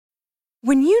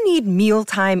When you need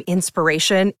mealtime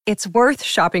inspiration, it's worth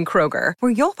shopping Kroger,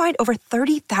 where you'll find over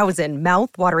 30,000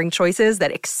 mouth-watering choices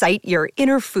that excite your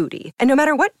inner foodie. And no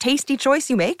matter what tasty choice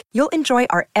you make, you'll enjoy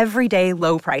our everyday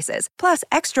low prices, plus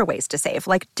extra ways to save,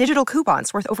 like digital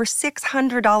coupons worth over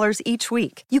 $600 each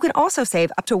week. You can also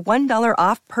save up to $1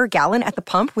 off per gallon at the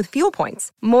pump with fuel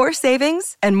points. More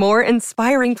savings and more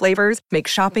inspiring flavors make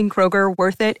shopping Kroger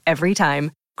worth it every time.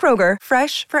 Kroger,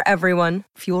 fresh for everyone.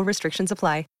 Fuel restrictions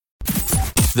apply.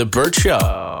 The Burt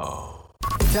Show.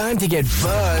 Time to get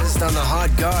buzzed on the hot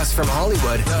goss from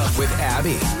Hollywood with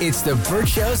Abby. It's the Burt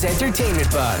Show's entertainment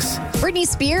buzz. Britney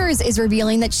Spears is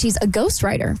revealing that she's a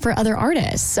ghostwriter for other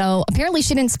artists. So apparently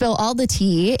she didn't spill all the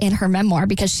tea in her memoir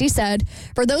because she said,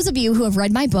 for those of you who have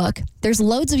read my book, there's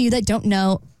loads of you that don't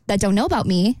know about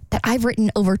me, that I've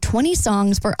written over 20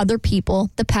 songs for other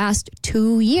people the past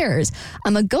 2 years.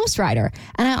 I'm a ghostwriter,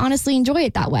 and I honestly enjoy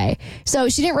it that way. So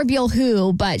she didn't reveal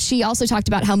who, but she also talked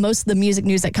about how most of the music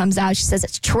news that comes out, she says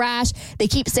it's trash. They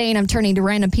keep saying I'm turning to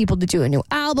random people to do a new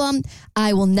album.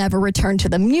 I will never return to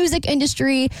the music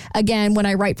industry. Again, when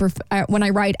I write,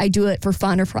 I do it for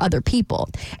fun or for other people.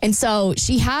 And so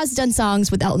she has done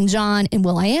songs with Elton John and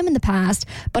will.i.am in the past,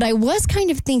 but I was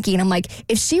kind of thinking, I'm like,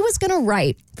 if she was going to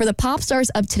write for the pop stars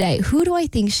of today, who do I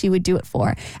think she would do it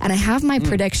for? And I have my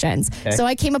predictions. Okay. So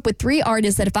I came up with 3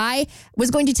 artists that if I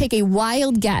was going to take a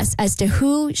wild guess as to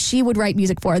who she would write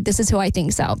music for, this is who I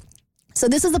think so. So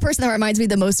this is the person that reminds me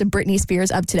the most of Britney Spears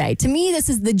of today. To me, this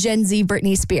is the Gen Z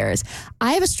Britney Spears.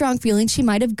 I have a strong feeling she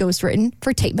might have ghostwritten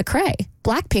for Tate McRae,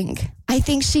 Blackpink. I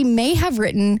think she may have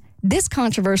written this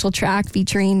controversial track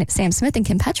featuring Sam Smith and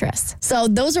Kim Petras. So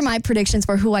those are my predictions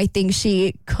for who I think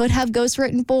she could have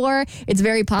ghostwritten for. It's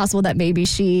very possible that maybe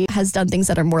she has done things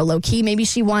that are more low-key. Maybe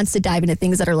she wants to dive into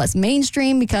things that are less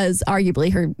mainstream because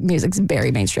arguably her music's very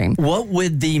mainstream. What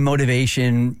would the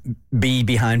motivation be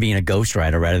behind being a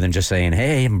ghostwriter rather than just saying,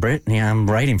 hey, I'm Britney, I'm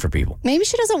writing for people? Maybe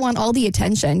she doesn't want all the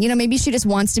attention. You know, maybe she just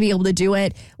wants to be able to do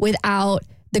it without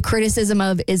the criticism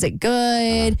of, is it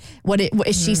good?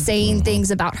 Is she saying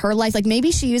things about her life? Like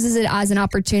maybe she uses it as an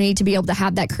opportunity to be able to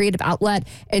have that creative outlet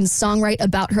and songwrite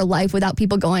about her life without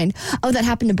people going, oh, that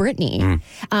happened to Britney.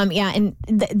 And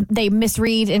they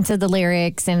misread into the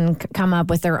lyrics and come up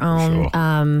with their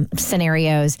own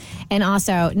scenarios. And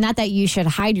also, not that you should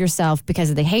hide yourself because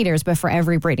of the haters, but for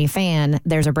every Britney fan,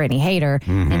 there's a Britney hater.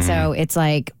 Mm-hmm. And so it's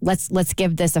like, let's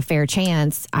give this a fair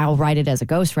chance. I'll write it as a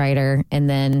ghostwriter, and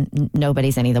then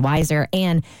nobody's any the wiser.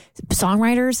 And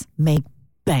songwriters make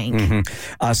bank.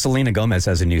 Mm-hmm. Selena Gomez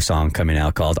has a new song coming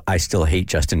out called I Still Hate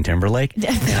Justin Timberlake.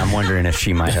 And I'm wondering if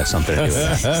she might have something to do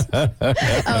with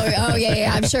that. Oh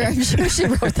yeah. I'm sure she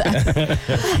wrote that.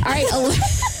 All right.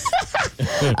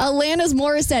 Alanis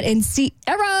Morissette and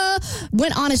Sierra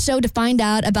went on a show to find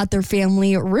out about their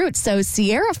family roots. So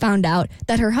Sierra found out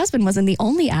that her husband wasn't the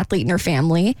only athlete in her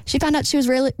family. She found out she was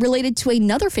related to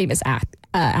another famous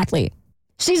athlete.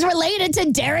 She's related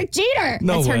to Derek Jeter.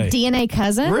 That's her DNA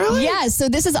cousin? Really? Yes. So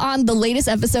this is on the latest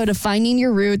episode of Finding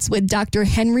Your Roots with Dr.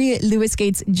 Henry Louis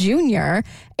Gates Jr.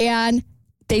 And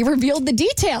they revealed the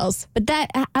details. But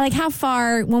that, like, how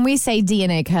far, when we say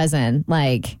DNA cousin,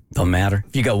 like... Don't matter.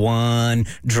 If you got one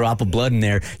drop of blood in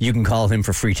there, you can call him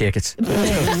for free tickets. I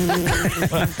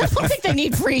don't think they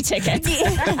need free tickets.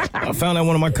 I found out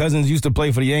one of my cousins used to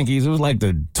play for the Yankees. It was like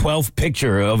the 12th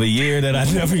picture of a year that I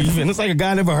never even... It's like a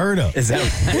guy I never heard of. Is that...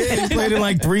 Yeah, he played in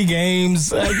like 3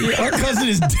 games. Our cousin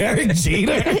is Derek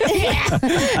Jeter. Yeah,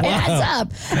 it adds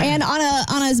up. And on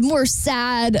a more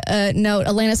sad note,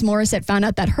 Alanis Morissette found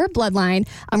out that her bloodline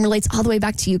relates all the way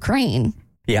back to Ukraine.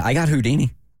 Yeah, I got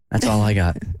Houdini. That's all I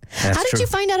got. How did you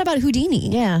find out about Houdini?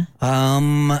 Yeah.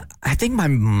 I think my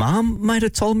mom might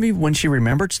have told me when she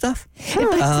remembered stuff.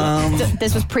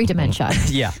 This was pre-dementia.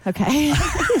 Yeah. Okay.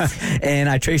 And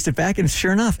I traced it back, and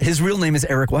sure enough, his real name is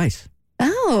Eric Weiss.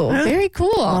 Oh, very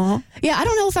cool. Uh-huh. Yeah, I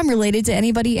don't know if I'm related to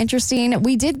anybody interesting.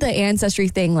 We did the ancestry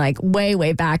thing like way,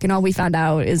 way back, and all we found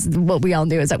out is what we all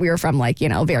knew is that we were from like,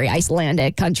 very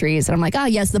Icelandic countries. And I'm like,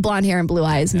 yes, the blonde hair and blue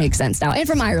eyes makes sense now. And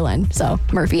from Ireland. So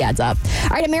Murphy adds up. All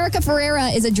right, America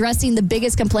Ferrera is addressing the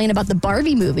biggest complaint about the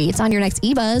Barbie movie. It's on your next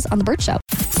eBuzz on The Burt Show.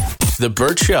 The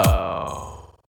Burt Show.